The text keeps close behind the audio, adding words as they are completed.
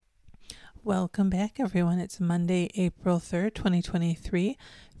Welcome back, everyone. It's Monday, April 3rd, 2023,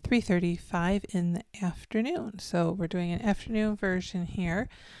 3:35 in the afternoon. So we're doing an afternoon version here.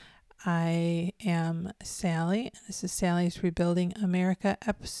 I am Sallie, and this is Sallie's Rebuilding America,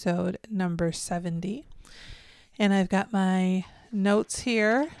 episode number 70. And I've got my notes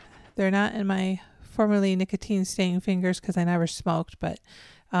here. They're not in my formerly nicotine-staining fingers because I never smoked, but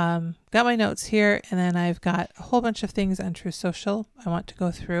got my notes here, and then I've got a whole bunch of things on True Social I want to go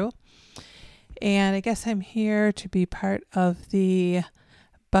through. And I guess I'm here to be part of the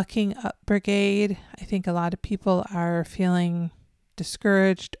Bucking Up Brigade. I think a lot of people are feeling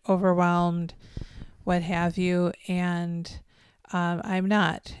discouraged, overwhelmed, what have you, and I'm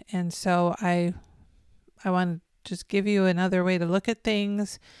not. And so I want to just give you another way to look at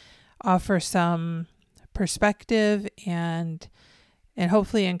things, offer some perspective, and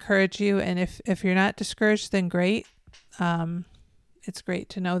hopefully encourage you. And if you're not discouraged, then great. It's great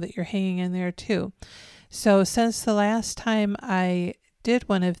to know that you're hanging in there too. So since the last time I did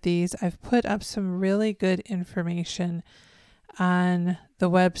one of these, I've put up some really good information on the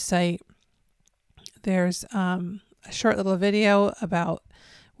website. There's a short little video about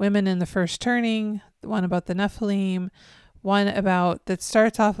women in the first turning, one about the Nephilim, one about that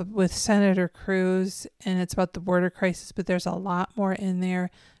starts off with Senator Cruz, and it's about the border crisis, but there's a lot more in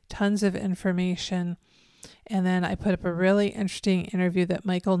there, tons of information. And then I put up a really interesting interview that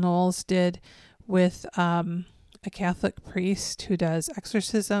Michael Knowles did with a Catholic priest who does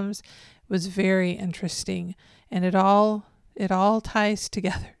exorcisms. It was very interesting, and it all ties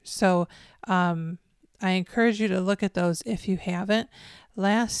together. So I encourage you to look at those if you haven't.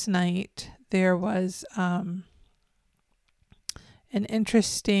 Last night there was an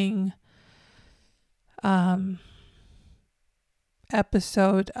interesting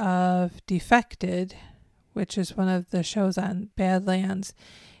episode of Defected, which is one of the shows on Badlands,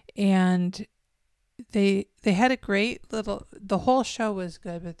 and they had a great little, the whole show was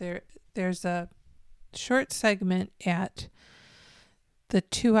good, but there's a short segment at the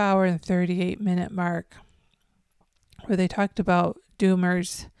 2 hour and 38 minute mark where they talked about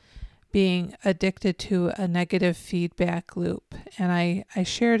doomers being addicted to a negative feedback loop. And I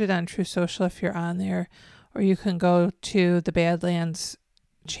shared it on True Social if you're on there, or you can go to the Badlands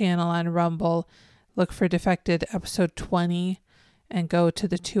channel on Rumble, look for Defected episode 20 and go to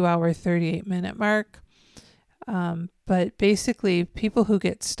the 2 hour 38 minute mark. But basically people who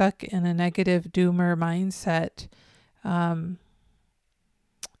get stuck in a negative doomer mindset,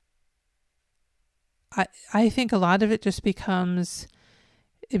 I think a lot of it just becomes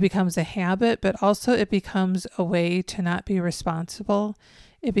a habit, but also it becomes a way to not be responsible.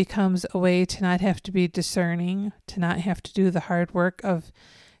 It becomes a way to not have to be discerning, to not have to do the hard work of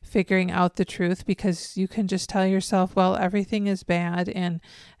figuring out the truth, because you can just tell yourself, well, everything is bad and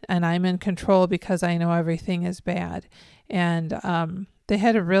I'm in control because I know everything is bad. And they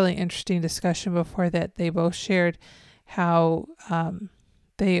had a really interesting discussion before that. They both shared how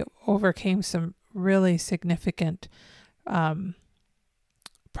they overcame some really significant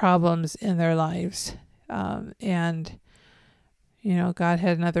problems in their lives. And, you know, God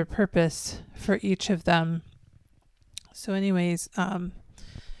had another purpose for each of them. So anyways,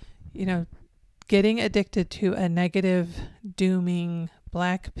 you know, getting addicted to a negative, dooming,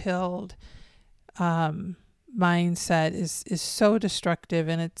 black-pilled mindset is so destructive,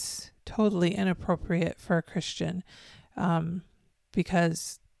 and it's totally inappropriate for a Christian,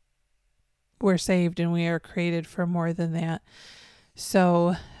 because we're saved and we are created for more than that.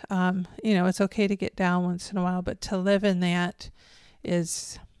 So, you know, it's okay to get down once in a while, but to live in that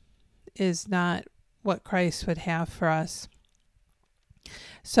is not what Christ would have for us.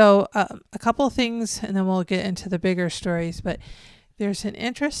 So a couple of things, and then we'll get into the bigger stories, but there's an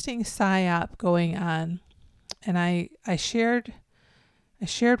interesting psyop going on, and I shared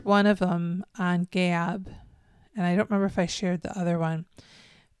one of them on Gab, and I don't remember if I shared the other one,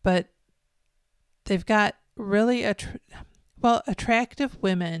 but they've got really attractive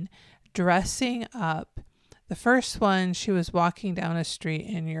women dressing up. The first one, she was walking down a street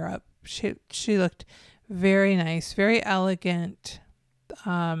in Europe. She looked very nice, very elegant.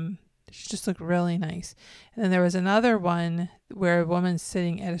 She just looked really nice. And then there was another one where a woman's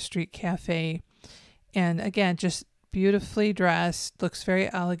sitting at a street cafe, and again, just beautifully dressed, looks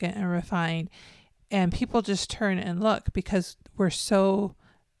very elegant and refined. And people just turn and look because we're so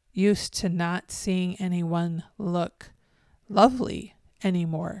used to not seeing anyone look lovely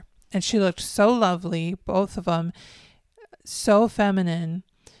anymore. And she looked so lovely, both of them, so feminine.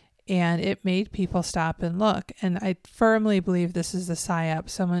 And it made people stop and look. And I firmly believe this is the psyop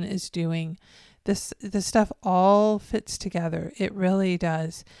someone is doing. This stuff all fits together. It really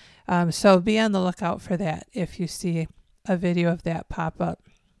does. So be on the lookout for that if you see a video of that pop up.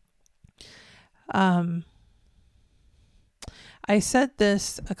 I said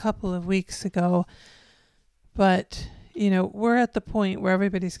this a couple of weeks ago, but, we're at the point where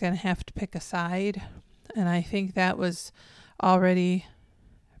everybody's going to have to pick a side. And I think that was already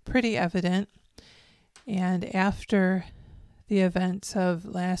pretty evident. And after the events of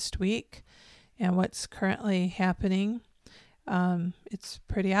last week and what's currently happening, it's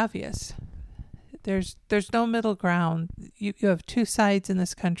pretty obvious. There's no middle ground. You have two sides in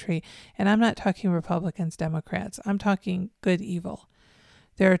this country, and I'm not talking Republicans, Democrats. I'm talking good, evil.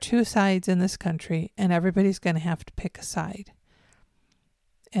 There are two sides in this country, and everybody's going to have to pick a side.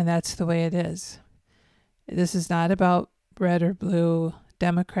 And that's the way it is. This is not about red or blue,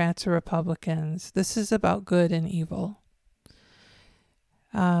 Democrats or Republicans. This is about good and evil.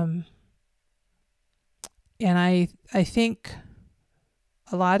 And I think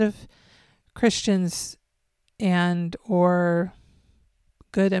a lot of Christians and or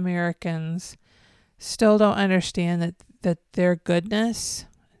good Americans still don't understand that their goodness,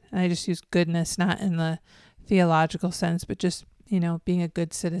 and I just use goodness not in the theological sense, but just, being a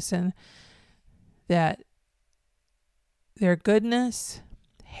good citizen, that their goodness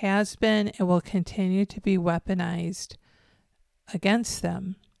has been and will continue to be weaponized against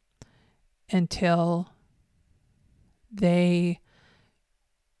them until they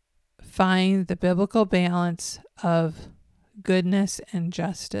find the biblical balance of goodness and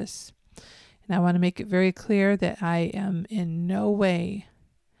justice. And I want to make it very clear that I am in no way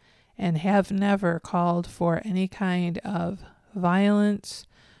and have never called for any kind of violence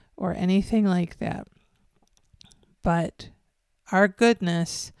or anything like that. But our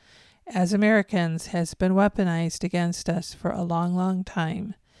goodness as Americans has been weaponized against us for a long, long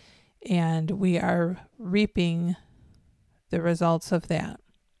time. And we are reaping the results of that.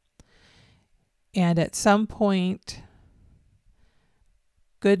 And at some point,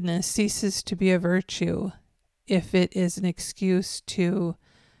 goodness ceases to be a virtue if it is an excuse to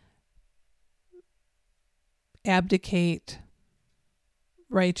abdicate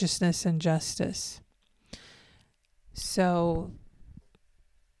righteousness and justice. So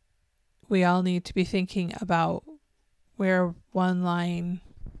we all need to be thinking about where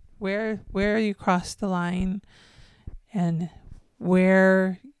you cross the line and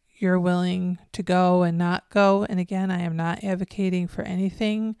where you're willing to go and not go. And again, I am not advocating for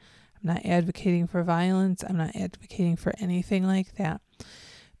anything. I'm not advocating for violence. I'm not advocating for anything like that.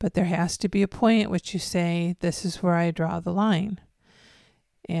 But there has to be a point at which you say, this is where I draw the line.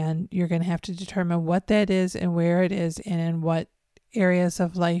 And you're going to have to determine what that is and where it is and in what areas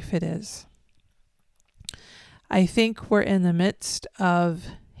of life it is. I think we're in the midst of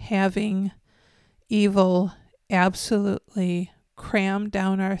having evil absolutely crammed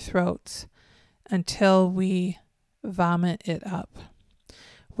down our throats until we vomit it up.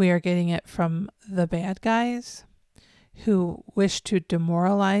 We are getting it from the bad guys who wish to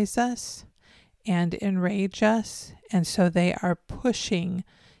demoralize us and enrage us, and so they are pushing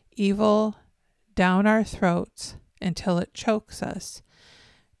evil down our throats until it chokes us,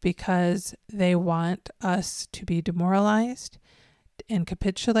 because they want us to be demoralized and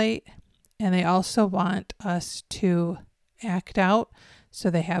capitulate, and they also want us to act out so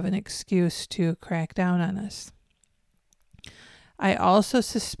they have an excuse to crack down on us. I also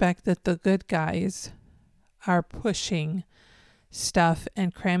suspect that the good guys are pushing stuff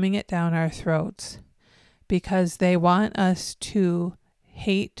and cramming it down our throats because they want us to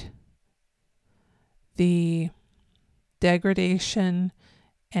hate the degradation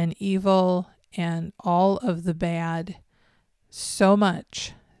and evil and all of the bad so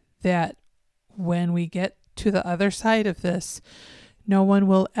much that when we get to the other side of this, no one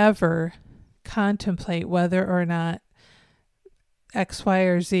will ever contemplate whether or not X, Y,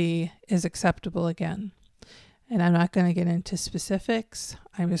 or Z is acceptable again. And I'm not going to get into specifics.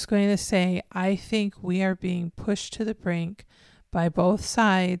 I'm just going to say I think we are being pushed to the brink by both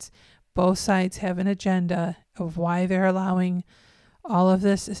sides. Both sides have an agenda of why they're allowing all of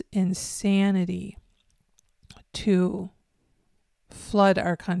this insanity to flood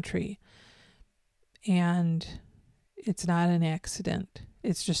our country. And it's not an accident.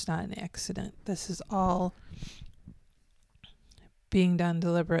 It's just not an accident. This is all being done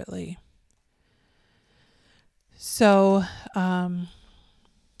deliberately. So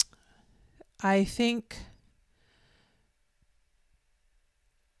I think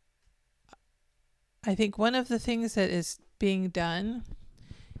one of the things that is being done,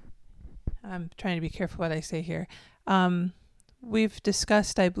 I'm trying to be careful what I say here. We've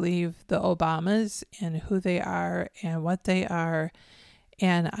discussed, I believe, the Obamas and who they are and what they are.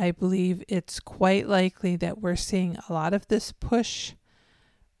 And I believe it's quite likely that we're seeing a lot of this push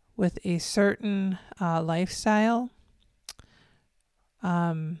with a certain lifestyle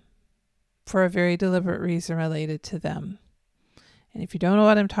for a very deliberate reason related to them. And if you don't know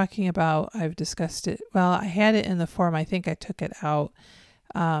what I'm talking about, I've discussed it. Well, I had it in the form. I think I took it out.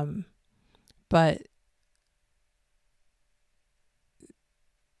 But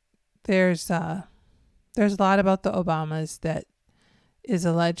there's a lot about the Obamas that is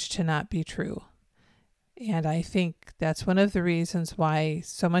alleged to not be true. And I think that's one of the reasons why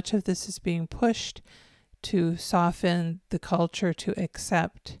so much of this is being pushed to soften the culture to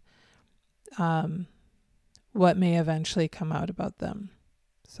accept what may eventually come out about them.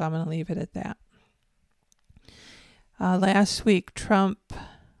 So I'm going to leave it at that. Last week, Trump,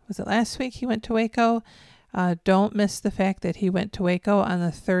 was it last week he went to Waco? Don't miss the fact that he went to Waco on the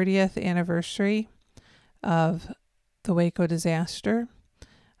 30th anniversary of the Waco disaster.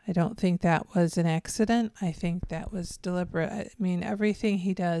 I don't think that was an accident. I think that was deliberate. I mean, everything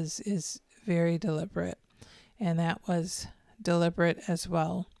he does is very deliberate, and that was deliberate as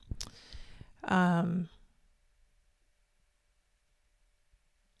well.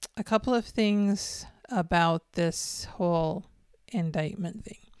 A couple of things about this whole indictment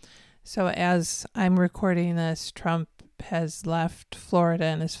thing. So as I'm recording this, Trump has left Florida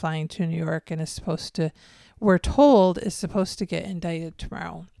and is flying to New York and is supposed to, we're told, is supposed to get indicted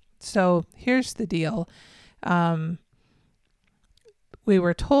tomorrow. So here's the deal. We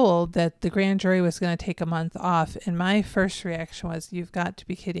were told that the grand jury was going to take a month off. And my first reaction was, you've got to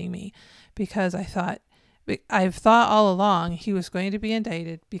be kidding me. Because I've thought all along he was going to be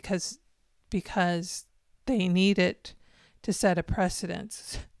indicted because they need it to set a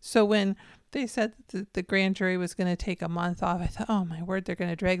precedent. So when they said that the grand jury was going to take a month off, I thought, oh my word, they're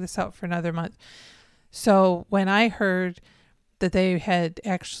going to drag this out for another month. So when I heard that they had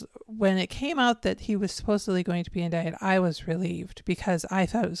actually, when it came out that he was supposedly going to be indicted, I was relieved because I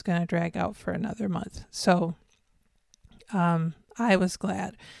thought it was going to drag out for another month. So I was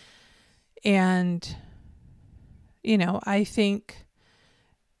glad. And, you know, I think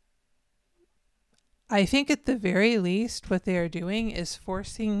at the very least what they are doing is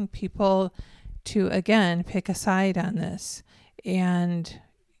forcing people to, again, pick a side on this. And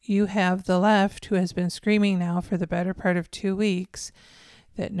you have the left who has been screaming now for the better part of 2 weeks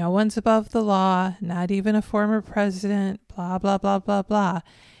that no one's above the law, not even a former president, blah, blah, blah, blah, blah.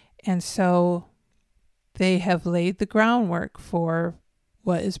 And so they have laid the groundwork for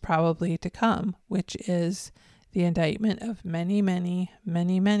what is probably to come, which is the indictment of many, many,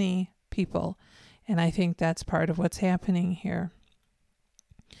 many, many people. And I think that's part of what's happening here.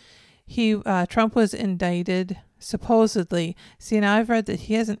 Trump was indicted, supposedly. See, now I've read that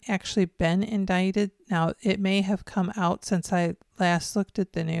he hasn't actually been indicted. Now, it may have come out since I last looked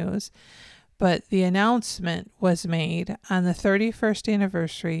at the news, but the announcement was made on the 31st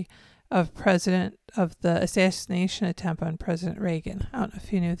anniversary of the assassination attempt on President Reagan. I don't know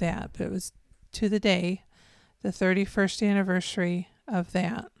if you knew that, but it was to the day, the 31st anniversary of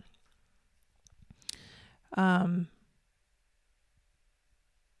that.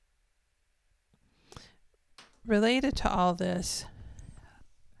 Related to all this,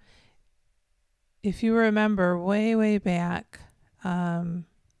 if you remember way, way back, after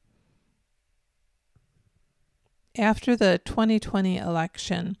the 2020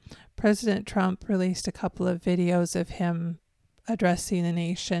 election, President Trump released a couple of videos of him addressing the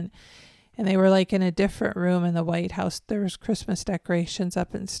nation. And they were like in a different room in the White House. There was Christmas decorations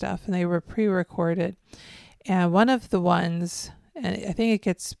up and stuff, and they were pre-recorded. And one of the ones, and I think it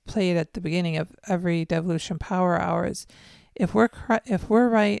gets played at the beginning of every Devolution Power Hours, if we're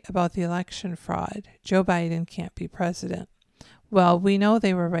right about the election fraud, Joe Biden can't be president. Well, we know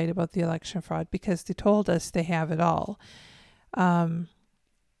they were right about the election fraud because they told us they have it all. Now,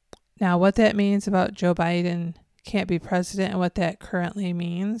 what that means about Joe Biden can't be president and what that currently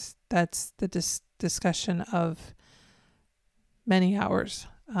means, that's the discussion of many hours.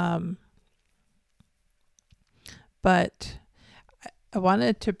 But I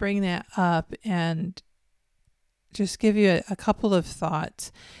wanted to bring that up and just give you a couple of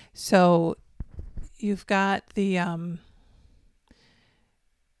thoughts. So you've got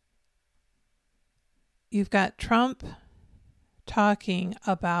Trump talking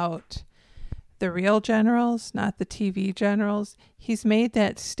about the real generals, not the TV generals. He's made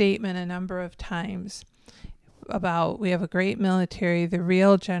that statement a number of times about we have a great military, the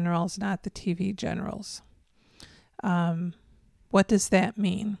real generals, not the TV generals. What does that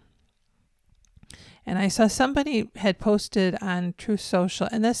mean? And I saw somebody had posted on Truth Social,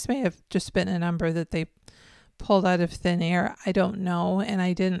 and this may have just been a number that they pulled out of thin air. I don't know, and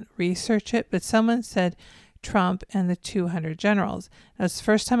I didn't research it, but someone said Trump and the 200 generals. That's the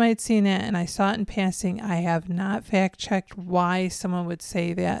first time I'd seen it, and I saw it in passing. I have not fact-checked why someone would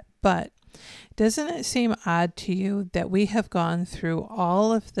say that, but doesn't it seem odd to you that we have gone through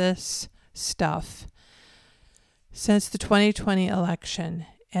all of this stuff since the 2020 election,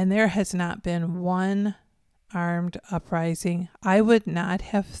 and there has not been one armed uprising? I would not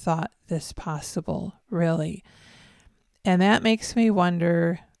have thought this possible, really. And that makes me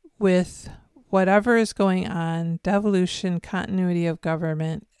wonder, with whatever is going on, devolution, continuity of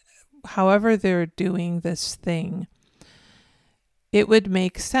government, however they're doing this thing, it would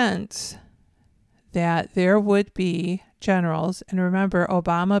make sense that there would be generals, and remember,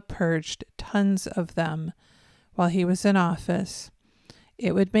 Obama purged tons of them while he was in office.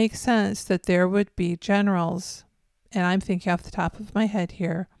 It would make sense that there would be generals, and I'm thinking off the top of my head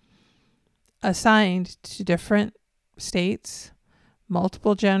here, assigned to different states,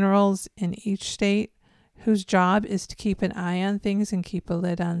 multiple generals in each state, whose job is to keep an eye on things and keep a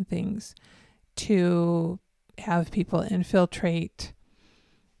lid on things, to have people infiltrate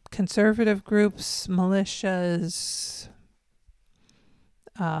conservative groups, militias,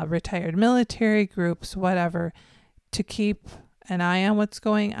 retired military groups, whatever, to keep an eye on what's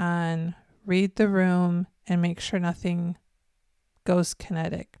going on, read the room, and make sure nothing goes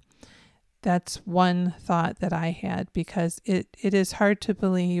kinetic. That's one thought that I had, because it is hard to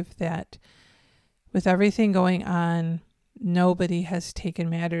believe that with everything going on, nobody has taken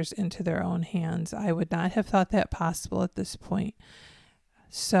matters into their own hands. I would not have thought that possible at this point.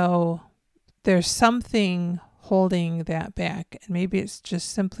 So there's something holding that back, and maybe it's just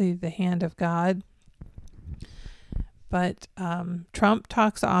simply the hand of God. But Trump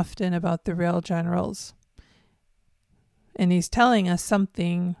talks often about the real generals, and he's telling us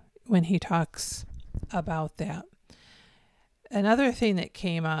something when he talks about that. Another thing that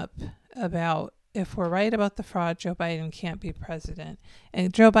came up about, if we're right about the fraud, Joe Biden can't be president.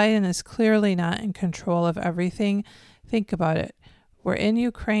 And Joe Biden is clearly not in control of everything. Think about it. We're in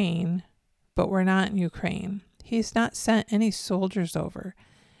Ukraine, but we're not in Ukraine. He's not sent any soldiers over.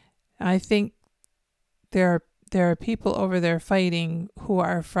 I think there are people over there fighting who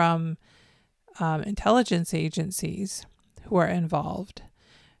are from intelligence agencies who are involved.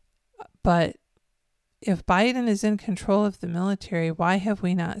 But if Biden is in control of the military, why have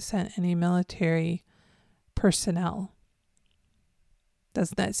we not sent any military personnel?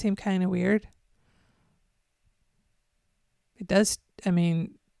 Doesn't that seem kind of weird? It does. I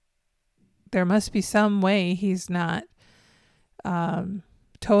mean, there must be some way he's not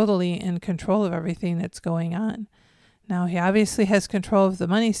totally in control of everything that's going on. Now, he obviously has control of the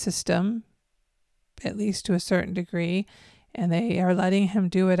money system, at least to a certain degree, and they are letting him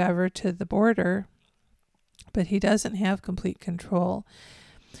do whatever to the border, but he doesn't have complete control.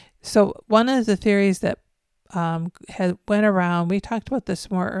 So one of the theories that went around, we talked about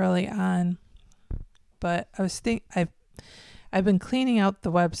this more early on, but I've been cleaning out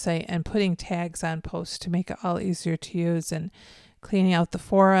the website and putting tags on posts to make it all easier to use, and cleaning out the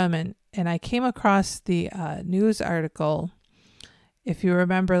forum, and I came across the news article, if you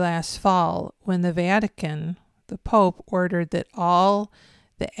remember last fall, when the Vatican, the Pope, ordered that all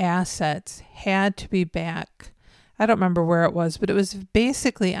the assets had to be back. I don't remember where it was, but it was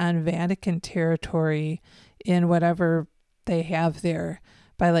basically on Vatican territory in whatever they have there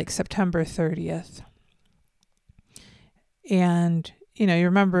by like September 30th. And, you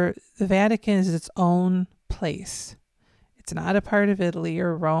remember the Vatican is its own place. It's not a part of Italy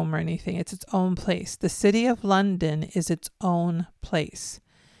or Rome or anything. It's its own place. The city of London is its own place.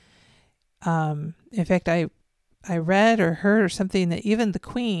 In fact, I read or heard or something that even the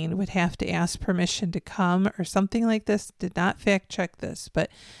Queen would have to ask permission to come or something like this. Did not fact check this,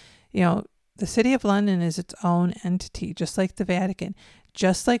 but the city of London is its own entity, just like the Vatican,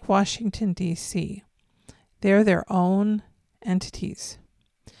 just like Washington, D.C. They're their own entities.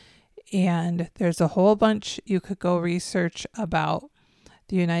 And there's a whole bunch you could go research about.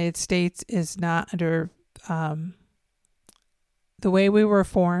 The United States is not under the way we were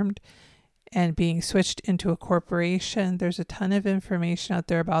formed and being switched into a corporation. There's a ton of information out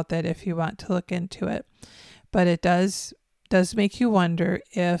there about that if you want to look into it. But it does make you wonder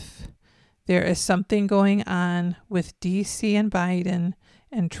if there is something going on with DC and Biden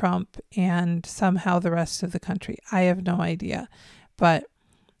and Trump and somehow the rest of the country. I have no idea. But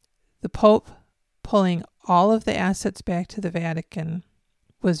the Pope pulling all of the assets back to the Vatican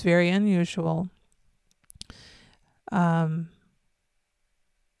was very unusual. And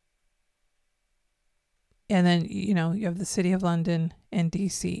then, you have the city of London in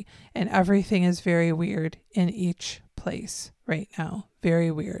DC, and everything is very weird in each place right now. Very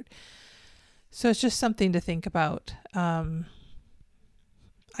weird. So it's just something to think about. I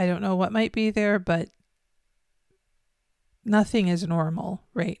don't know what might be there, but nothing is normal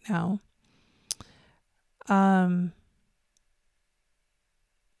right now.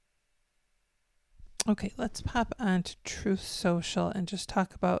 Okay, let's pop on to Truth Social and just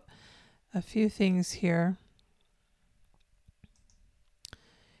talk about a few things here.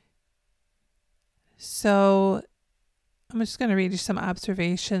 So I'm just going to read you some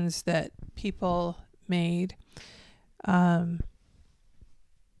observations that people made.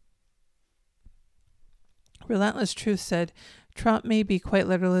 Relentless Truth said, Trump may be quite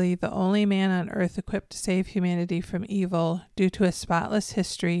literally the only man on earth equipped to save humanity from evil due to a spotless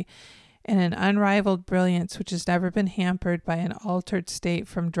history and an unrivaled brilliance which has never been hampered by an altered state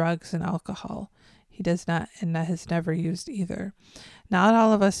from drugs and alcohol. He does not, and has never used either. Not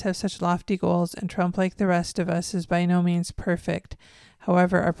all of us have such lofty goals, and Trump, like the rest of us, is by no means perfect.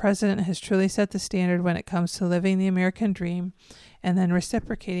 However, our president has truly set the standard when it comes to living the American dream and then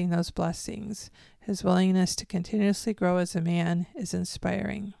reciprocating those blessings. His willingness to continuously grow as a man is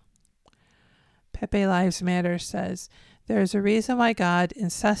inspiring. Pepe Lives Matter says, there is a reason why God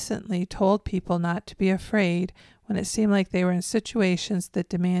incessantly told people not to be afraid when it seemed like they were in situations that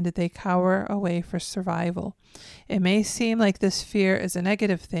demanded they cower away for survival. It may seem like this fear is a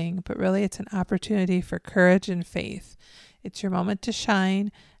negative thing, but really it's an opportunity for courage and faith. It's your moment to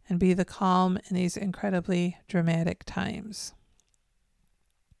shine and be the calm in these incredibly dramatic times.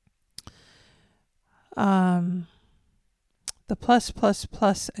 The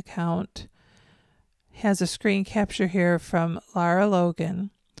 +++ account has a screen capture here from Lara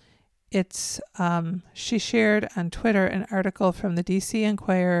Logan. She shared on Twitter an article from the DC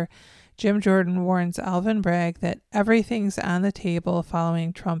Inquirer. Jim Jordan warns Alvin Bragg that everything's on the table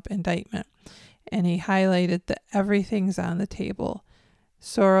following Trump indictment. And he highlighted that everything's on the table.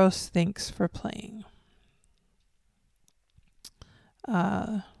 Soros thinks for playing.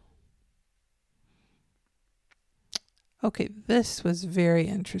 Okay, this was very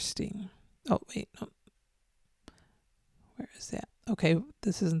interesting. Oh, wait, no. Where is that? Okay,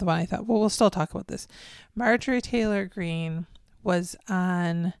 this isn't the one I thought. Well, we'll still talk about this. Marjorie Taylor Greene was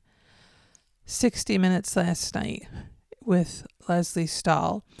on 60 Minutes last night with Leslie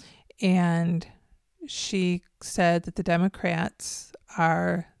Stahl, and she said that the Democrats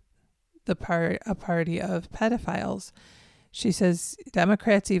are a party of pedophiles. She says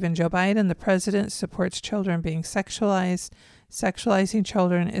Democrats, even Joe Biden, the president, supports children being sexualized. Sexualizing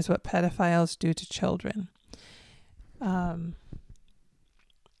children is what pedophiles do to children.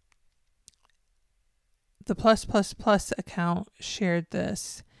 The +++ account shared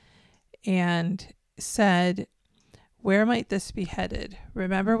this and said, where might this be headed?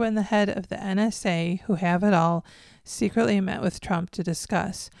 Remember when the head of the NSA, who have it all, secretly met with Trump to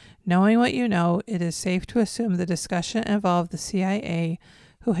discuss. Knowing what you know, it is safe to assume the discussion involved the CIA,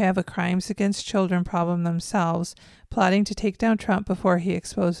 who have a crimes against children problem themselves, plotting to take down Trump before he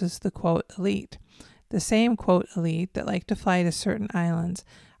exposes the, quote, elite. The same, quote, elite that like to fly to certain islands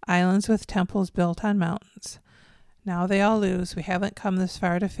with temples built on mountains. Now they all lose. We haven't come this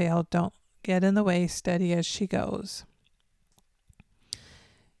far to fail. Don't get in the way, steady as she goes.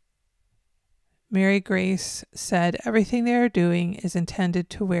 Mary Grace said, everything they are doing is intended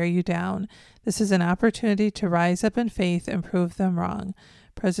to wear you down. This is an opportunity to rise up in faith and prove them wrong.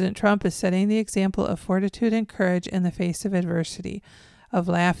 President Trump is setting the example of fortitude and courage in the face of adversity, of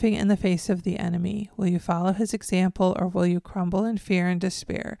laughing in the face of the enemy. Will you follow his example, or will you crumble in fear and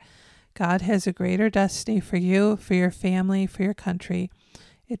despair? God has a greater destiny for you, for your family, for your country.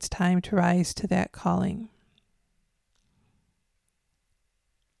 It's time to rise to that calling.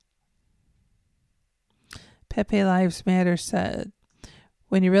 Pepe Lives Matter said,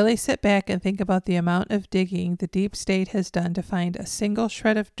 when you really sit back and think about the amount of digging the deep state has done to find a single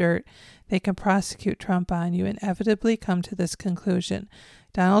shred of dirt they can prosecute Trump on, you inevitably come to this conclusion.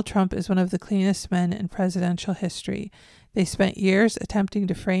 Donald Trump is one of the cleanest men in presidential history. They spent years attempting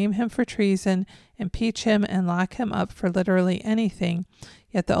to frame him for treason, impeach him, and lock him up for literally anything,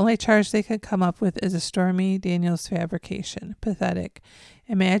 yet the only charge they could come up with is a Stormy Daniels fabrication. Pathetic.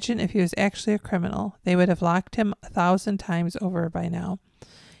 Imagine if he was actually a criminal. They would have locked him 1,000 times over by now.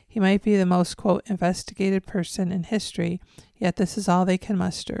 He might be the most, quote, investigated person in history, yet this is all they can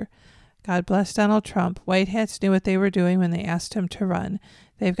muster. God bless Donald Trump. White hats knew what they were doing when they asked him to run.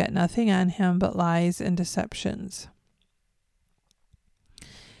 They've got nothing on him but lies and deceptions.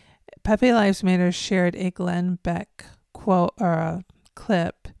 Pepe Lives Matter shared a Glenn Beck quote or a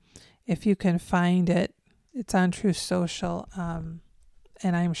clip. If you can find it, it's on Truth Social.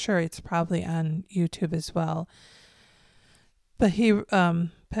 and I'm sure it's probably on YouTube as well. But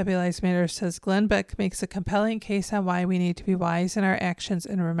Pepe Lives Matter says, Glenn Beck makes a compelling case on why we need to be wise in our actions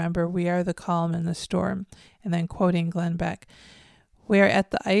and remember we are the calm in the storm. And then quoting Glenn Beck, we are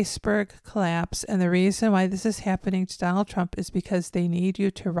at the iceberg collapse, and the reason why this is happening to Donald Trump is because they need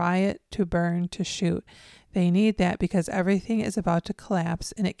you to riot, to burn, to shoot. They need that because everything is about to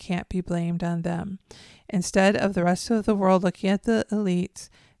collapse and it can't be blamed on them. Instead of the rest of the world looking at the elites,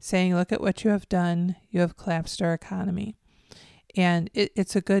 saying, look at what you have done, you have collapsed our economy. And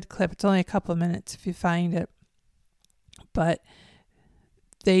it's a good clip. It's only a couple of minutes if you find it. But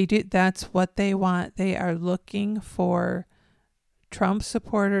they do. That's what they want. They are looking for Trump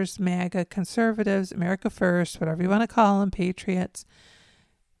supporters, MAGA conservatives, America First, whatever you want to call them, patriots,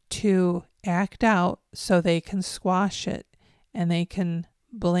 to act out so they can squash it and they can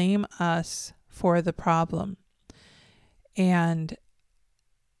blame us for the problem. And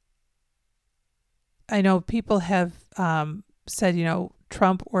I know people have said,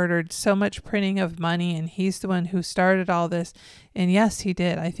 Trump ordered so much printing of money and he's the one who started all this. And yes, he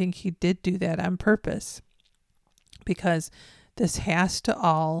did. I think he did do that on purpose because this has to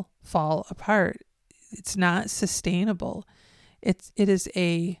all fall apart. It's not sustainable. It is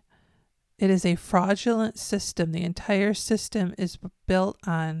a fraudulent system. The entire system is built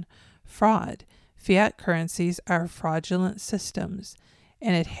on fraud. Fiat currencies are fraudulent systems,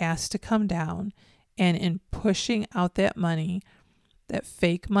 and it has to come down. And in pushing out that money, that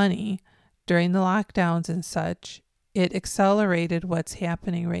fake money during the lockdowns and such, it accelerated what's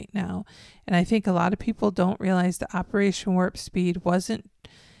happening right now. And I think a lot of people don't realize that Operation Warp Speed wasn't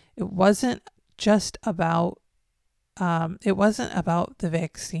just about it wasn't about the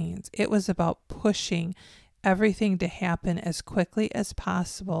vaccines. It was about pushing everything to happen as quickly as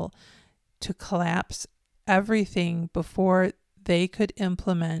possible to collapse everything before they could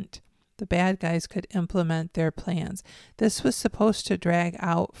implement, the bad guys could implement their plans. This was supposed to drag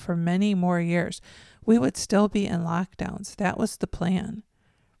out for many more years. We would still be in lockdowns. That was the plan.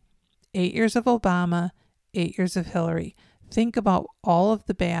 8 years of Obama, 8 years of Hillary. Think about all of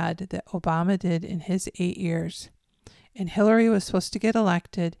the bad that Obama did in his 8 years. And Hillary was supposed to get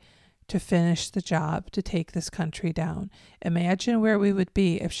elected to finish the job, to take this country down. Imagine where we would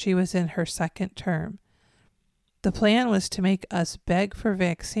be if she was in her second term. The plan was to make us beg for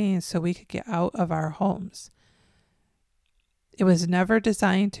vaccines so we could get out of our homes. It was never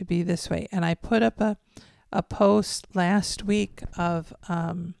designed to be this way. And I put up a post last week of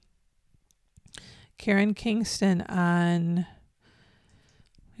Karen Kingston on,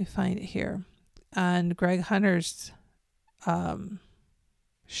 let me find it here, on Greg Hunter's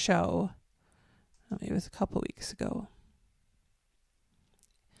show. It was a couple weeks ago.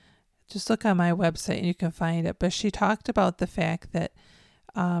 Just look on my website and you can find it. But she talked about the fact that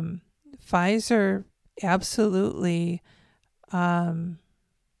Pfizer absolutely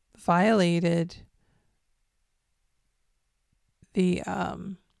violated the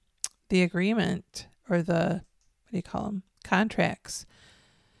agreement, or the, what do you call them, contracts.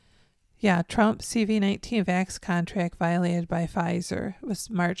 Yeah, Trump CV-19 vax contract violated by Pfizer. It was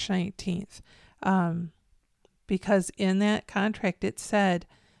March 19th. Because in that contract it said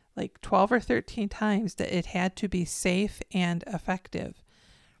like 12 or 13 times that it had to be safe and effective.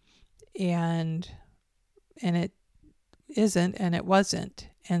 And it isn't, and it wasn't.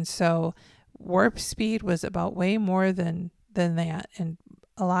 And so Warp Speed was about way more than that. And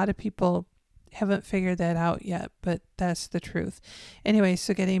a lot of people haven't figured that out yet, but that's the truth. Anyway,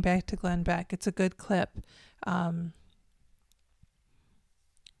 so getting back to Glenn Beck, it's a good clip.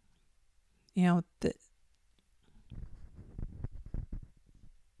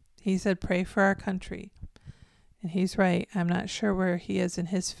 He said, pray for our country. And he's right. I'm not sure where he is in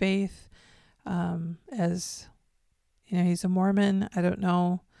his faith. As he's a Mormon. I don't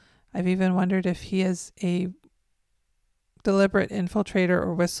know. I've even wondered if he is a deliberate infiltrator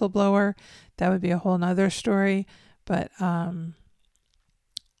or whistleblower. That would be a whole nother story. But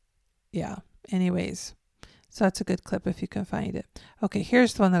yeah, anyways, so that's a good clip if you can find it. Okay,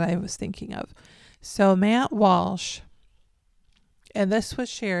 here's the one that I was thinking of. So Matt Walsh, and this was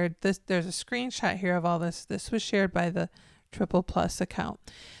shared, there's a screenshot here of all this. This was shared by the Triple Plus account.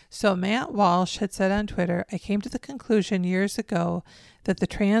 So Matt Walsh had said on Twitter, I came to the conclusion years ago that the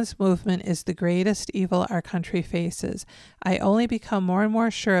trans movement is the greatest evil our country faces. I only become more and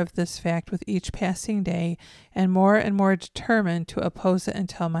more sure of this fact with each passing day and more determined to oppose it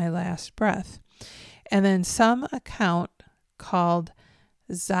until my last breath. And then some account called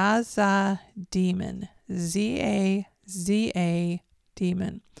Zaza Demon, Z-A-Z-A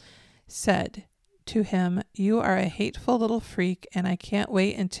Demon, said, to him, "You are a hateful little freak, and I can't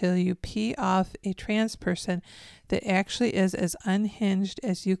wait until you pee off a trans person that actually is as unhinged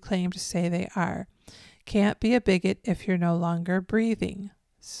as you claim to say they are. Can't be a bigot if you're no longer breathing."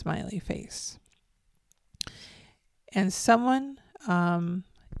 Smiley face. And someone,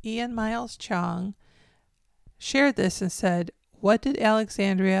 Ian Miles Chong, shared this and said, "What did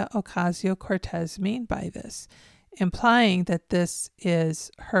Alexandria Ocasio-Cortez mean by this?" Implying that this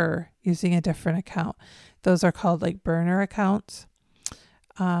is her using a different account. Those are called like burner accounts.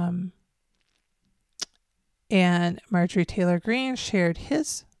 And Marjorie Taylor Greene shared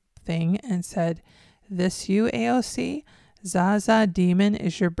his thing and said, "This you, AOC? Zaza Demon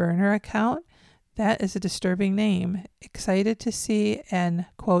is your burner account? That is a disturbing name. Excited to see an,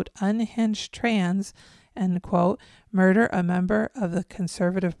 quote, unhinged trans, end quote, murder a member of the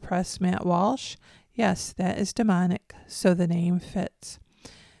conservative press, Matt Walsh? Yes, that is demonic, so the name fits."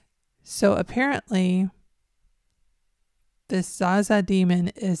 So apparently, this Zaza Demon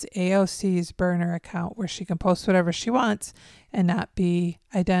is AOC's burner account where she can post whatever she wants and not be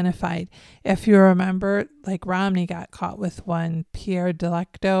identified. If you remember, like Romney got caught with one. Pierre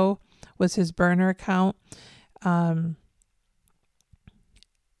Delecto was his burner account. And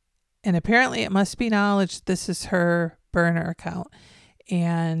apparently it must be acknowledged this is her burner account.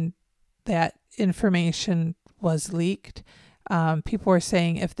 And that information was leaked. People were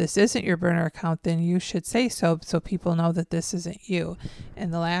saying, if this isn't your burner account, then you should say so people know that this isn't you.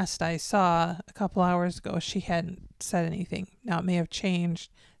 And the last I saw a couple hours ago, she hadn't said anything. Now, it may have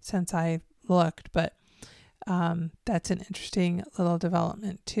changed since I looked, but that's an interesting little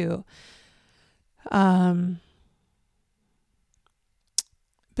development too.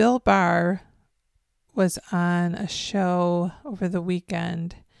 Bill Barr was on a show over the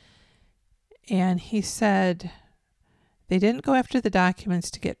weekend, and he said they didn't go after the documents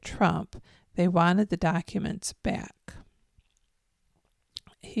to get Trump. They wanted the documents back.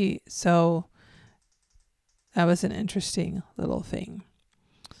 So that was an interesting little thing.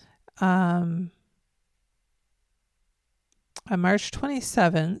 On March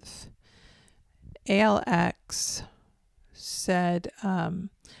 27th, ALX said,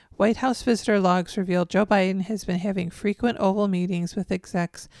 White House visitor logs revealed Joe Biden has been having frequent Oval meetings with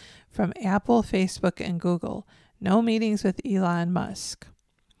execs from Apple, Facebook, and Google. No meetings with Elon Musk.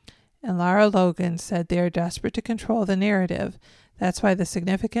 And Lara Logan said they are desperate to control the narrative. That's why the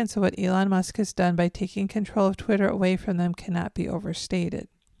significance of what Elon Musk has done by taking control of Twitter away from them cannot be overstated.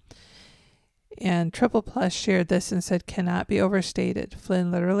 And Triple Plus shared this and said, cannot be overstated.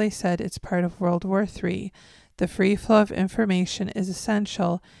 Flynn literally said it's part of World War III. The free flow of information is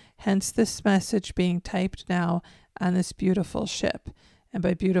essential, hence this message being typed now on this beautiful ship. And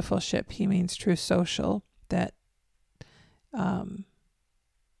by beautiful ship, he means Truth Social, that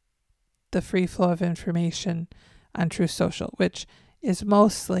the free flow of information on Truth Social, which is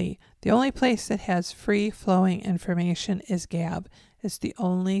mostly the only place that has free flowing information is Gab. It's the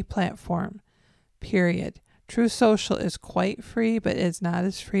only platform, period. Truth Social is quite free, but it's not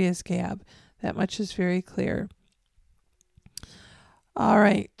as free as Gab. That much is very clear. All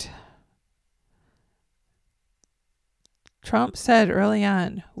right. Trump said early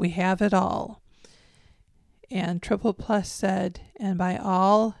on, we have it all. And Triple Plus said, and by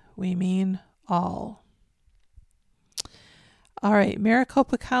all, we mean all. All right,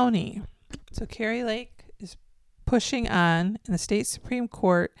 Maricopa County. So Kari Lake is pushing on, and the state Supreme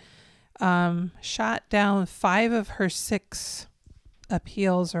Court shot down 5 of her 6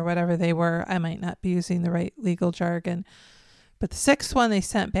 appeals or whatever they were. I might not be using the right legal jargon. But the 6th one they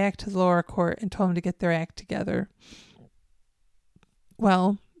sent back to the lower court and told them to get their act together.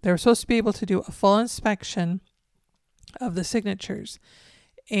 Well, they were supposed to be able to do a full inspection of the signatures,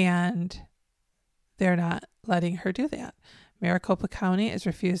 and they're not letting her do that. Maricopa County is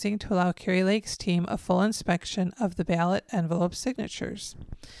refusing to allow Kari Lake's team a full inspection of the ballot envelope signatures.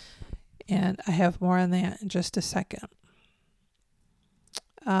 And I have more on that in just a second.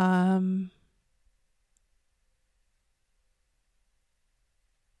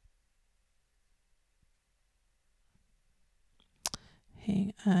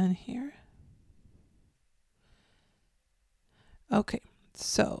 Hang on here. Okay,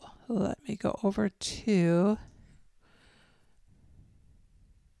 so let me go over to...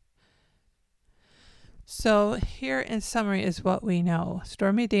 So here in summary is what we know.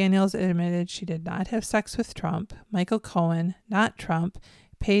 Stormy Daniels admitted she did not have sex with Trump. Michael Cohen, not Trump,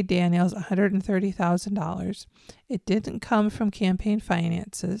 paid Daniels $130,000. It didn't come from campaign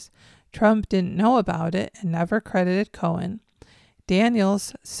finances. Trump didn't know about it and never credited Cohen.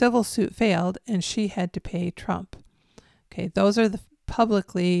 Daniels' civil suit failed and she had to pay Trump. Okay, those are the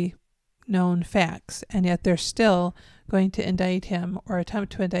publicly known facts, and yet they're still going to indict him or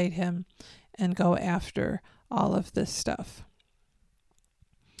attempt to indict him and go after all of this stuff.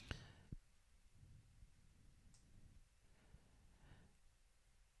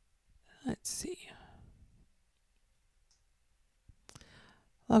 Let's see.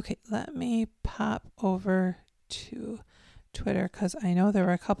 Okay, let me pop over to Twitter because I know there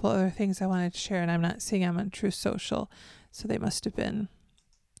were a couple other things I wanted to share and I'm not seeing them on Truth Social, so they must have been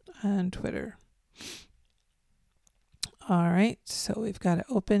on Twitter. All right, so we've got it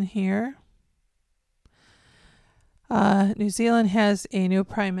open here. New Zealand has a new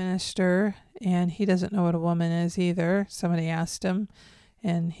prime minister, and he doesn't know what a woman is either. Somebody asked him,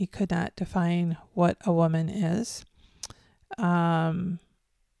 and he could not define what a woman is.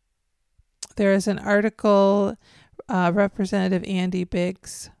 There is an article, Representative Andy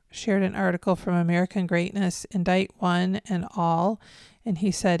Biggs shared an article from American Greatness, Indict One and All, and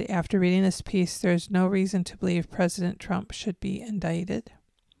he said, after reading this piece, there's no reason to believe President Trump should be indicted.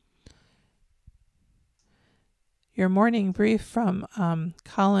 Your morning brief from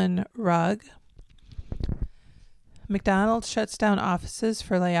Colin Rugg. McDonald's shuts down offices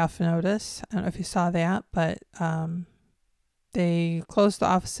for layoff notice. I don't know if you saw that, but they closed the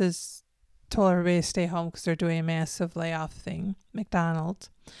offices, told everybody to stay home because they're doing a massive layoff thing. McDonald's.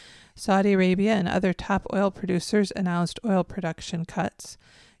 Saudi Arabia and other top oil producers announced oil production cuts.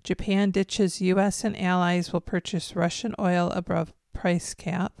 Japan ditches U.S. and allies will purchase Russian oil above price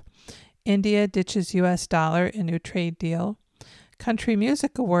cap. India ditches U.S. dollar in new trade deal. Country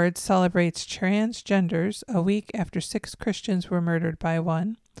Music Awards celebrates transgenders a week after 6 Christians were murdered by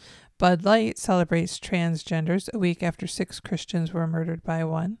one. Bud Light celebrates transgenders a week after 6 Christians were murdered by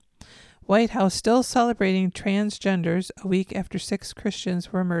one. White House still celebrating transgenders a week after 6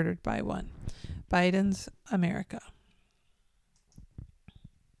 Christians were murdered by one. Biden's America.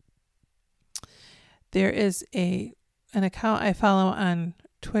 There is an account I follow on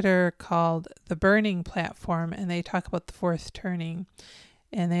Twitter called The Burning Platform, and they talk about the fourth turning,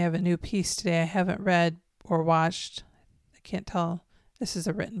 and they have a new piece today I haven't read or watched. I can't tell. This is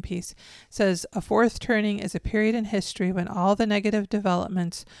a written piece. It says, a fourth turning is a period in history when all the negative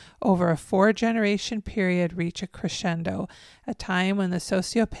developments over a 4-generation period reach a crescendo, a time when the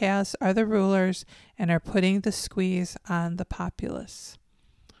sociopaths are the rulers and are putting the squeeze on the populace.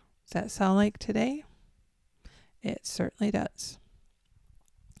 Does that sound like today? It certainly does.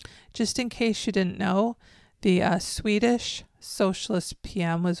 Just in case you didn't know, the Swedish Socialist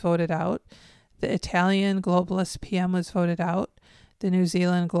PM was voted out. The Italian Globalist PM was voted out. The New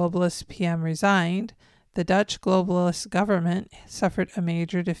Zealand Globalist PM resigned. The Dutch Globalist government suffered a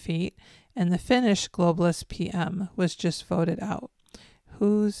major defeat. And the Finnish Globalist PM was just voted out.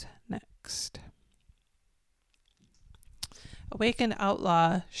 Who's next? Awakened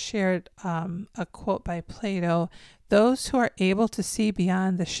Outlaw shared a quote by Plato. Those who are able to see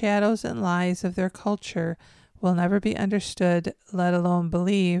beyond the shadows and lies of their culture will never be understood, let alone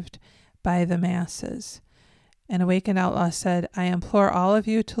believed, by the masses. And Awakened Outlaw said, I implore all of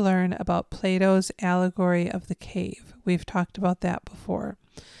you to learn about Plato's allegory of the cave. We've talked about that before.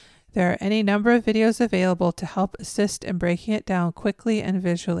 There are any number of videos available to help assist in breaking it down quickly and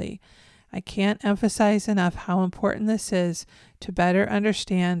visually. I can't emphasize enough how important this is to better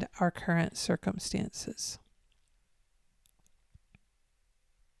understand our current circumstances.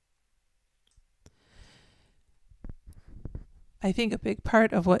 I think a big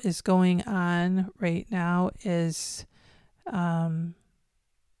part of what is going on right now is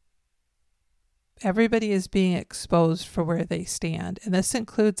everybody is being exposed for where they stand. And this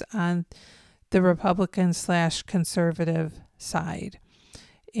includes on the Republican/conservative side.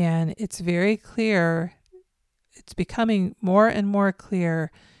 And it's very clear, it's becoming more and more clear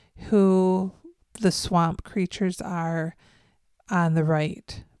who the swamp creatures are on the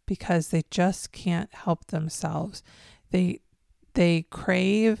right, because they just can't help themselves. They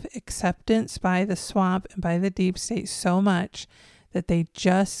crave acceptance by the swamp and by the deep state so much that they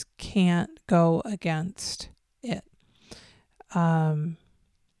just can't go against it.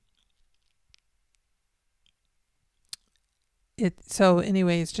 So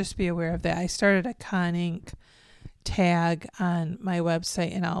anyways, just be aware of that. I started a Con Inc. tag on my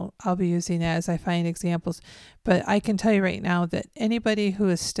website, and I'll be using that as I find examples. But I can tell you right now that anybody who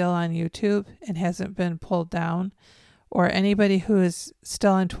is still on YouTube and hasn't been pulled down, or anybody who is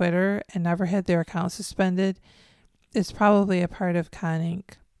still on Twitter and never had their account suspended, is probably a part of Con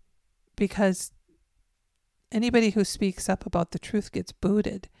Inc. Because anybody who speaks up about the truth gets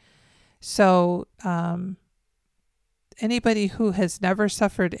booted. So anybody who has never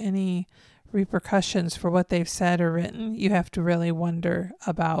suffered any repercussions for what they've said or written, you have to really wonder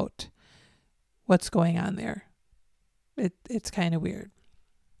about what's going on there. It's kind of weird.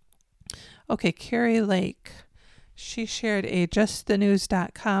 Okay, Carrie Lake. She shared a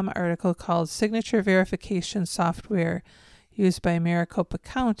justthenews.com article called Signature Verification Software Used by Maricopa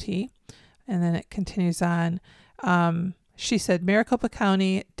County. And then it continues on. She said Maricopa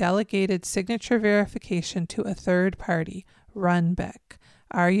County delegated signature verification to a third party, Runbeck,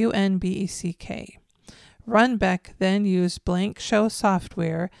 Runbeck. Runbeck then used blank show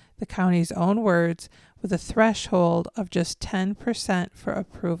software, the county's own words, with a threshold of just 10% for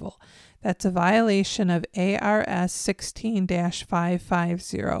approval. That's a violation of ARS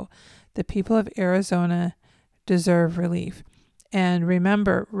 16-550. The people of Arizona deserve relief. And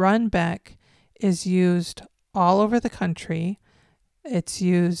remember, Runbeck is used all over the country. It's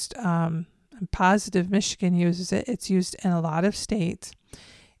used, I'm positive Michigan uses it. It's used in a lot of states.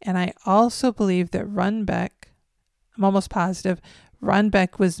 And I also believe that Runbeck, I'm almost positive,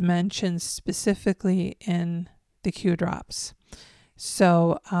 Runbeck was mentioned specifically in the Q drops.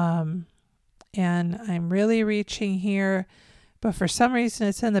 So, and I'm really reaching here, but for some reason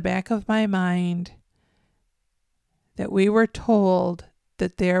it's in the back of my mind that we were told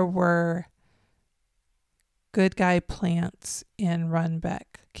that there were good guy plants in Runbeck,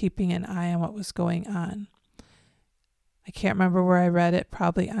 keeping an eye on what was going on. I can't remember where I read it,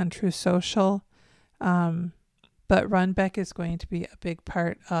 probably on True Social. But Runbeck is going to be a big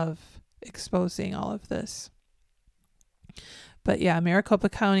part of exposing all of this. But yeah, Maricopa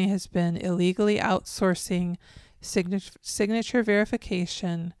County has been illegally outsourcing signature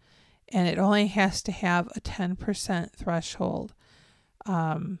verification, and it only has to have a 10% threshold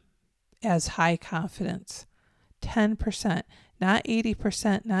as high confidence. 10%, not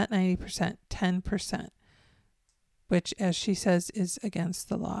 80%, not 90%, 10%, which, as she says, is against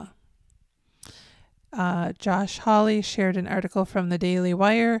the law. Josh Hawley shared an article from the Daily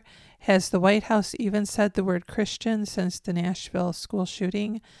Wire. Has the White House even said the word Christian since the Nashville school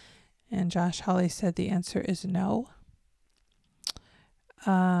shooting? And Josh Hawley said the answer is no.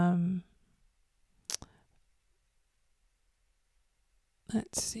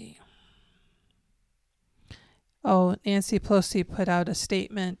 Let's see. Oh, Nancy Pelosi put out a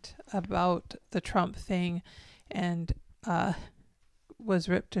statement about the Trump thing and was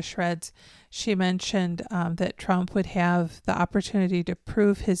ripped to shreds. She mentioned that Trump would have the opportunity to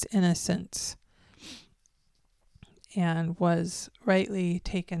prove his innocence and was rightly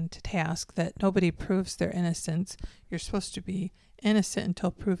taken to task that nobody proves their innocence. You're supposed to be innocent until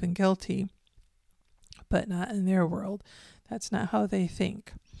proven guilty, but not in their world. That's not how they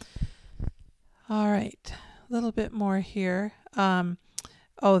think. All right, a little bit more here. There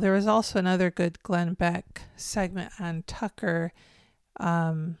was also another good Glenn Beck segment on Tucker.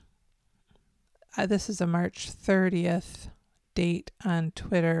 This is a March 30th date on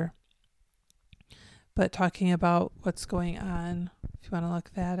Twitter, but talking about what's going on, if you want to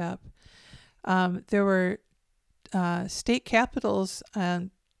look that up. There were state capitals,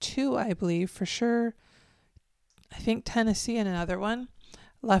 two, I believe, for sure. I think Tennessee and another one.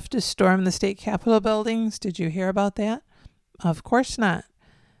 Leftists stormed the state capitol buildings. Did you hear about that? Of course not.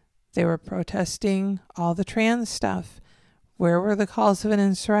 They were protesting all the trans stuff. Where were the calls of an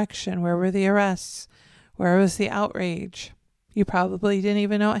insurrection? Where were the arrests? Where was the outrage? You probably didn't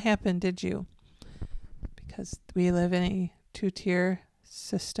even know what happened, did you? Because we live in a two-tier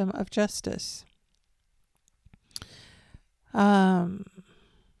system of justice.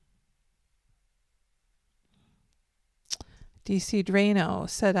 DC Drano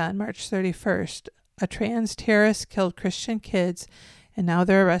said on March 31st, a trans terrorist killed Christian kids, and now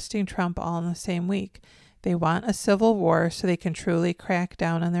they're arresting Trump all in the same week. They want a civil war so they can truly crack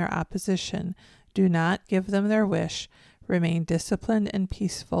down on their opposition. Do not give them their wish. Remain disciplined and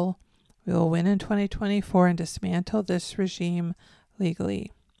peaceful. We will win in 2024 and dismantle this regime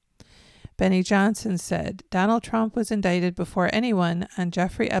legally. Benny Johnson said, Donald Trump was indicted before anyone on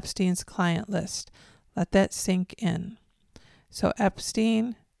Jeffrey Epstein's client list. Let that sink in. So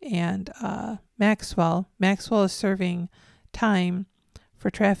Epstein and Maxwell is serving time for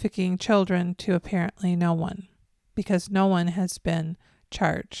trafficking children to apparently no one, because no one has been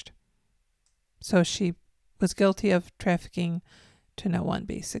charged. So she was guilty of trafficking to no one,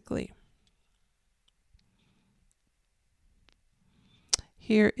 basically.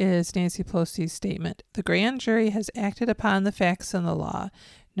 Here is Nancy Pelosi's statement. The grand jury has acted upon the facts and the law.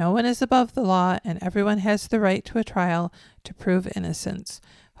 No one is above the law, and everyone has the right to a trial to prove innocence.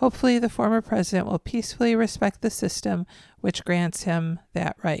 Hopefully, the former president will peacefully respect the system which grants him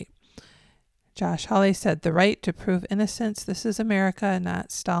that right. Josh Hawley said, the right to prove innocence. This is America, not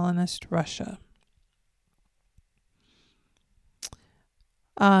Stalinist Russia.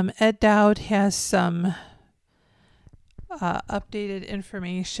 Ed Dowd has some updated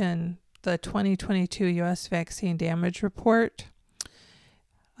information, the 2022 U.S. Vaccine Damage Report.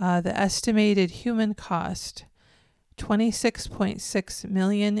 The estimated human cost, 26.6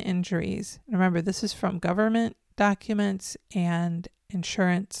 million injuries. Remember, this is from government documents and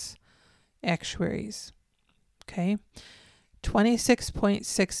insurance actuaries. Okay,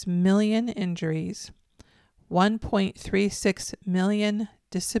 26.6 million injuries, 1.36 million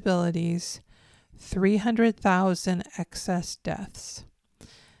disabilities, 300,000 excess deaths.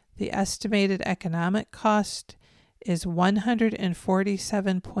 The estimated economic cost is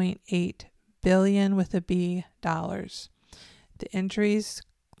 $147.8 billion with a B dollars. The injuries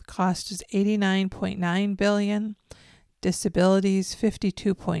cost is $89.9 billion, disabilities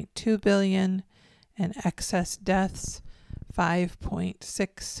 $52.2 billion, and excess deaths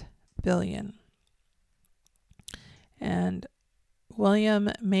 $5.6 billion. And William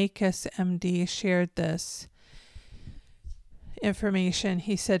Makis, MD, shared this information.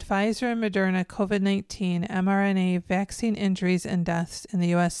 He said Pfizer and Moderna COVID-19 mRNA vaccine injuries and deaths in the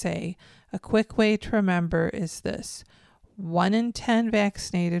USA. A quick way to remember is this: 1 in 10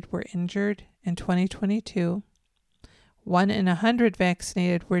 vaccinated were injured in 2022. 1 in 100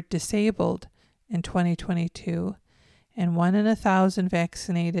 vaccinated were disabled in 2022. And 1 in 1,000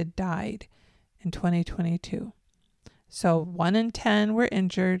 vaccinated died in 2022. So 1 in 10 were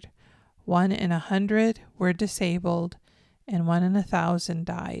injured, 1 in 100 were disabled, and 1 in 1,000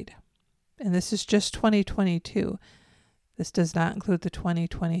 died. And this is just 2022. This does not include the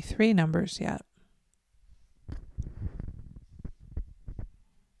 2023 numbers yet.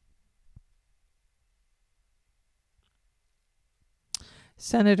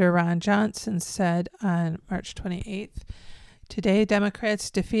 Senator Ron Johnson said on March 28th, "Today,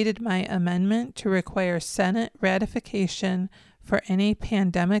 Democrats defeated my amendment to require Senate ratification for any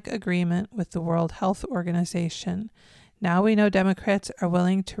pandemic agreement with the World Health Organization. Now we know Democrats are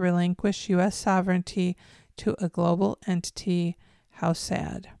willing to relinquish U.S. sovereignty to a global entity. How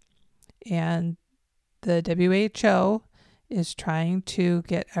sad." And the WHO is trying to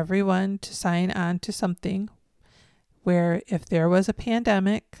get everyone to sign on to something where if there was a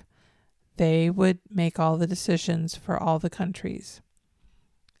pandemic, they would make all the decisions for all the countries.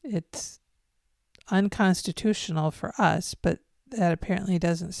 It's unconstitutional for us, but that apparently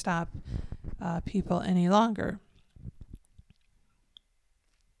doesn't stop people any longer.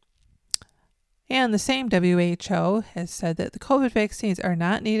 And the same WHO has said that the COVID vaccines are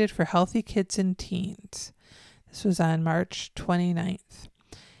not needed for healthy kids and teens. This was on March 29th.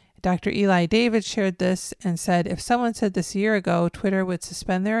 Dr. Eli David shared this and said, if someone said this a year ago, Twitter would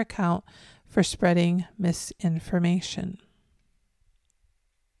suspend their account for spreading misinformation.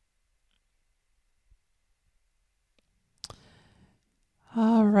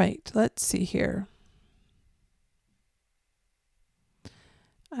 All right, let's see here.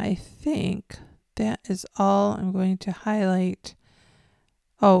 I think that is all I'm going to highlight.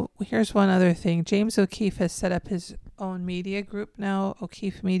 Oh, here's one other thing. James O'Keefe has set up his own media group now,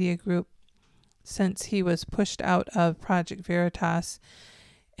 O'Keefe Media Group, since he was pushed out of Project Veritas.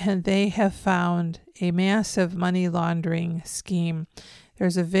 And they have found a massive money laundering scheme.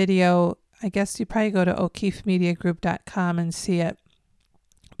 There's a video, I guess you probably go to o'keefemediagroup.com and see it.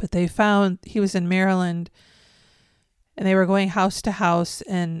 But they found, he was in Maryland, and they were going house to house,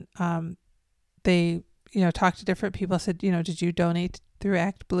 and they, talked to different people, said, did you donate through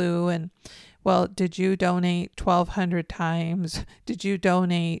Act Blue? And, well, did you donate 1,200 times? Did you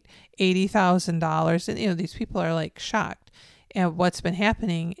donate $80,000? And, these people are like shocked. And what's been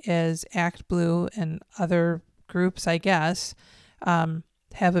happening is Act Blue and other groups, I guess,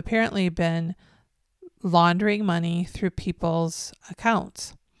 have apparently been laundering money through people's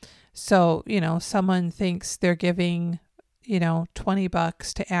accounts. So, someone thinks they're giving,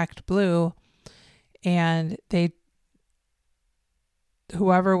 $20 to Act Blue, and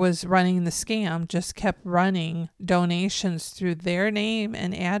whoever was running the scam just kept running donations through their name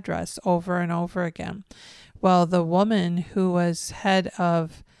and address over and over again. Well, the woman who was head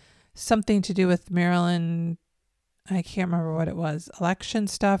of something to do with Maryland, I can't remember what it was, election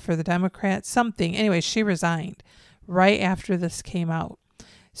stuff or the Democrats, something. Anyway, she resigned right after this came out.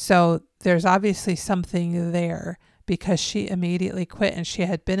 So there's obviously something there, because she immediately quit, and she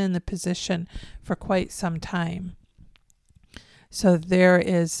had been in the position for quite some time. So there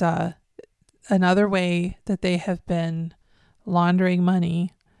is another way that they have been laundering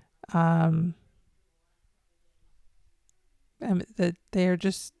money. That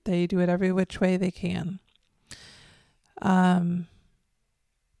they do it every which way they can.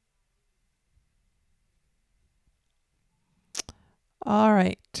 All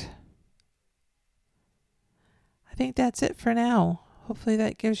right. I think that's it for now. Hopefully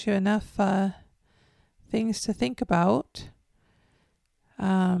that gives you enough things to think about.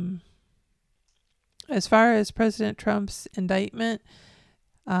 As far as President Trump's indictment,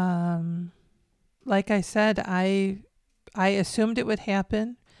 like I said, I assumed it would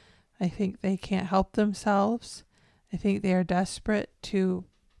happen. I think they can't help themselves. I think they are desperate to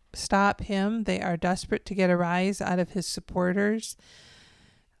stop him. They are desperate to get a rise out of his supporters.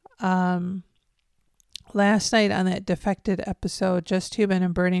 Last night on that Defected episode, Just Human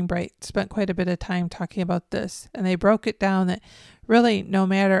and Burning Bright spent quite a bit of time talking about this. And they broke it down that really no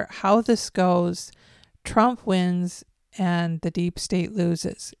matter how this goes, Trump wins and the deep state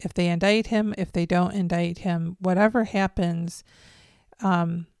loses. If they indict him, if they don't indict him, whatever happens,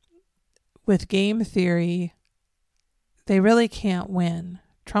 with game theory, they really can't win.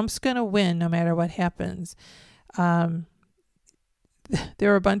 Trump's going to win no matter what happens. There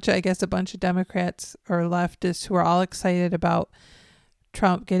were a bunch of Democrats or leftists who are all excited about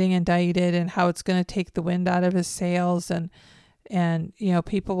Trump getting indicted and how it's going to take the wind out of his sails, and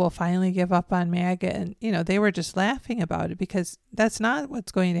people will finally give up on MAGA. And they were just laughing about it, because that's not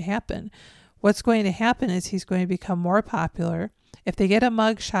what's going to happen. What's going to happen is he's going to become more popular. If they get a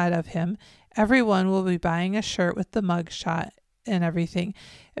mugshot of him, everyone will be buying a shirt with the mugshot and everything.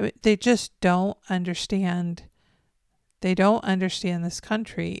 They just don't understand. They don't understand this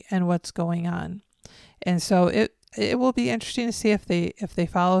country and what's going on. And so it will be interesting to see if they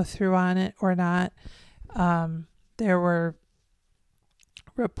follow through on it or not. There were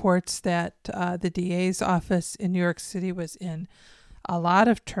reports that the DA's office in New York City was in a lot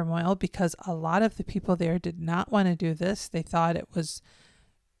of turmoil because a lot of the people there did not want to do this. They thought it was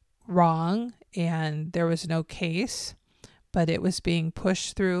wrong and there was no case, but it was being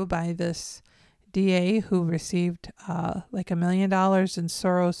pushed through by this DA who received like $1 million in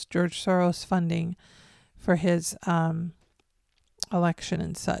George Soros funding for his election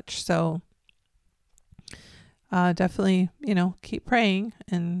and such. So definitely, keep praying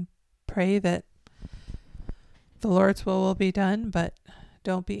and pray that the Lord's will be done, but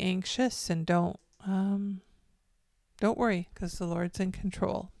don't be anxious and don't worry, because the Lord's in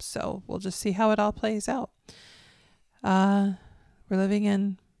control. So we'll just see how it all plays out. We're living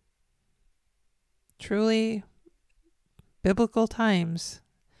in truly biblical times.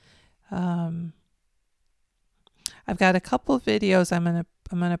 I've got a couple of videos I'm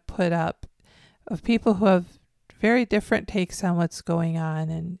gonna put up of people who have very different takes on what's going on,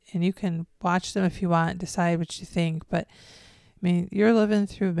 and you can watch them if you want and decide what you think. But I mean, you're living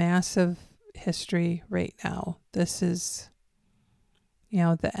through massive history right now. This is,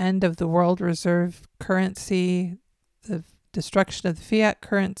 the end of the world reserve currency, the destruction of the fiat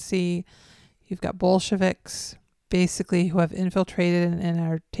currency. You've got Bolsheviks basically who have infiltrated and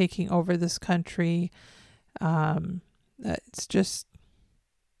are taking over this country. It's just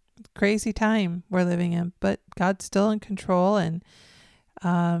a crazy time we're living in, but God's still in control, and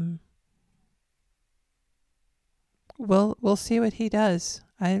we'll see what he does.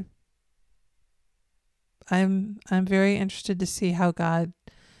 I'm very interested to see how God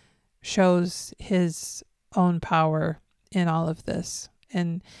shows his own power in all of this.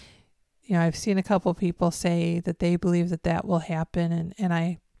 And I've seen a couple people say that they believe that will happen,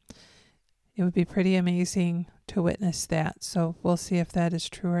 and it would be pretty amazing to witness that. So we'll see if that is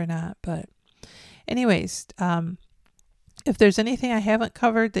true or not. But anyways, if there's anything I haven't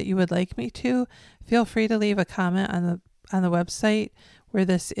covered that you would like me to, feel free to leave a comment on the website where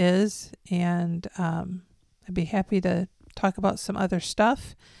this is, and I'd be happy to talk about some other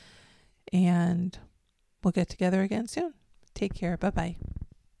stuff, and we'll get together again soon. Take care. Bye-bye.